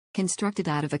Constructed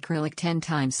out of acrylic 10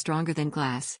 times stronger than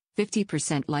glass,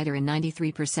 50% lighter and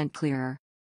 93% clearer.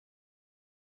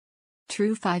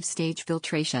 True 5-stage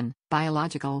filtration,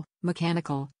 biological,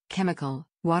 mechanical, chemical,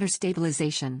 water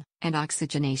stabilization, and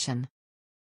oxygenation.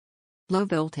 Low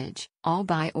voltage, all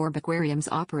biOrb aquariums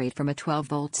operate from a 12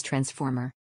 volts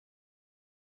transformer.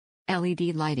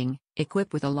 LED lighting,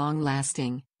 equipped with a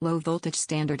long-lasting, low-voltage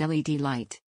standard LED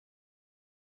light.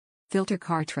 Filter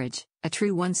cartridge, a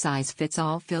true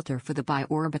one-size-fits-all filter for the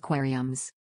biOrb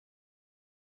aquariums.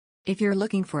 If you're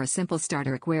looking for a simple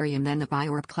starter aquarium, then the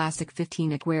biOrb Classic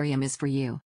 15 aquarium is for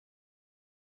you.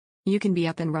 You can be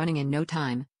up and running in no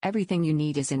time. Everything you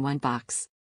need is in one box.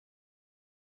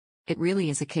 It really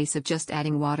is a case of just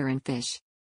adding water and fish.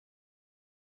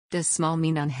 Does small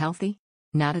mean unhealthy?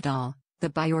 Not at all. The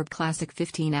biOrb Classic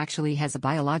 15 actually has a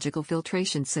biological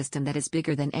filtration system that is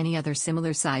bigger than any other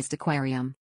similar-sized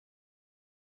aquarium.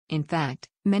 In fact,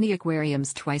 many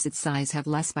aquariums twice its size have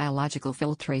less biological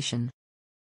filtration.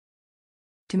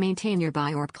 To maintain your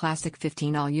biOrb Classic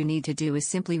 15, all you need to do is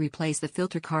simply replace the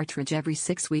filter cartridge every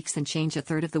 6 weeks and change a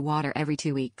third of the water every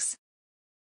 2 weeks.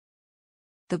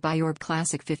 The biOrb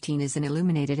Classic 15 is an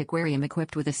illuminated aquarium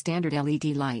equipped with a standard LED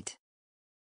light.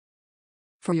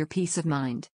 For your peace of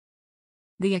mind,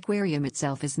 the aquarium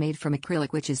itself is made from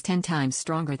acrylic, which is 10 times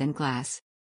stronger than glass.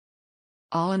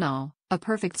 All in all, a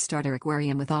perfect starter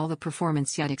aquarium with all the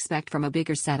performance you'd expect from a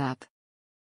bigger setup.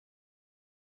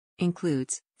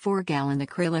 Includes 4-gallon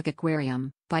acrylic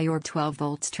aquarium, biOrb 12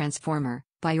 volts transformer,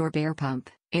 biOrb air pump,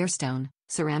 Airstone,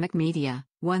 ceramic media,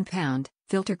 1 pound,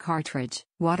 filter cartridge,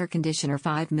 water conditioner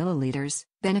 5 milliliters,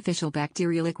 beneficial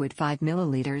bacteria liquid 5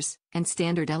 milliliters, and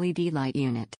standard LED light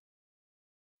unit.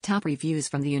 Top reviews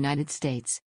from the United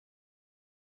States.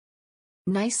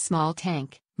 Nice small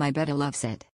tank, my betta loves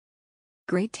it.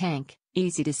 Great tank,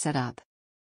 easy to set up.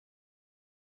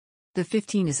 The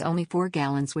 15 is only 4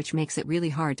 gallons, which makes it really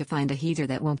hard to find a heater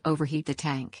that won't overheat the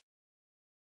tank.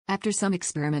 After some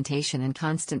experimentation and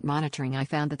constant monitoring, I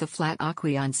found that the flat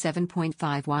Aqueon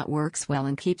 7.5 watt works well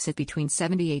and keeps it between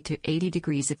 78 to 80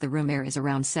 degrees if the room air is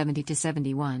around 70 to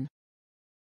 71.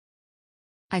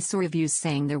 I saw reviews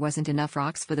saying there wasn't enough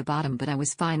rocks for the bottom, but I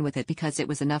was fine with it because it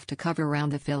was enough to cover around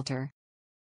the filter.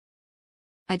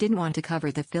 I didn't want to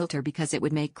cover the filter because it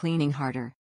would make cleaning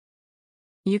harder.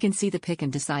 You can see the pic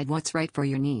and decide what's right for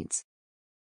your needs.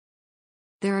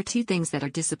 There are 2 things that are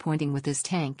disappointing with this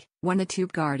tank. 1, the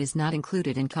tube guard is not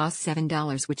included and costs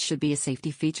 $7, which should be a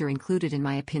safety feature included in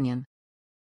my opinion.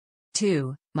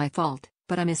 2, my fault,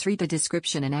 but I misread the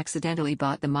description and accidentally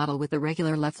bought the model with the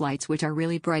regular left lights, which are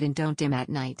really bright and don't dim at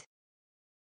night.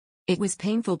 It was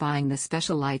painful buying the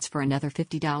special lights for another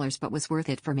 $50, but was worth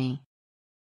it for me.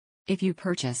 If you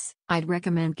purchase, I'd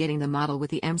recommend getting the model with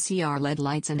the MCR LED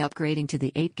lights and upgrading to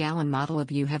the 8-gallon model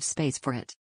if you have space for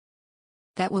it.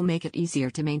 That will make it easier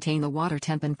to maintain the water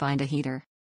temp and find a heater.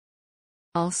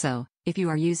 Also, if you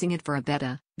are using it for a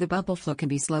betta, the bubble flow can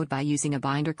be slowed by using a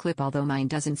binder clip, although mine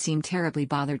doesn't seem terribly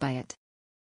bothered by it.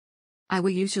 I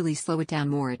will usually slow it down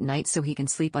more at night so he can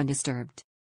sleep undisturbed.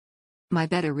 My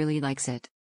betta really likes it.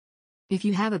 If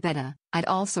you have a betta, I'd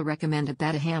also recommend a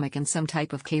betta hammock and some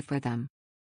type of cave for them.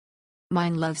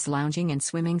 Mine loves lounging and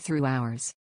swimming through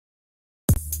hours.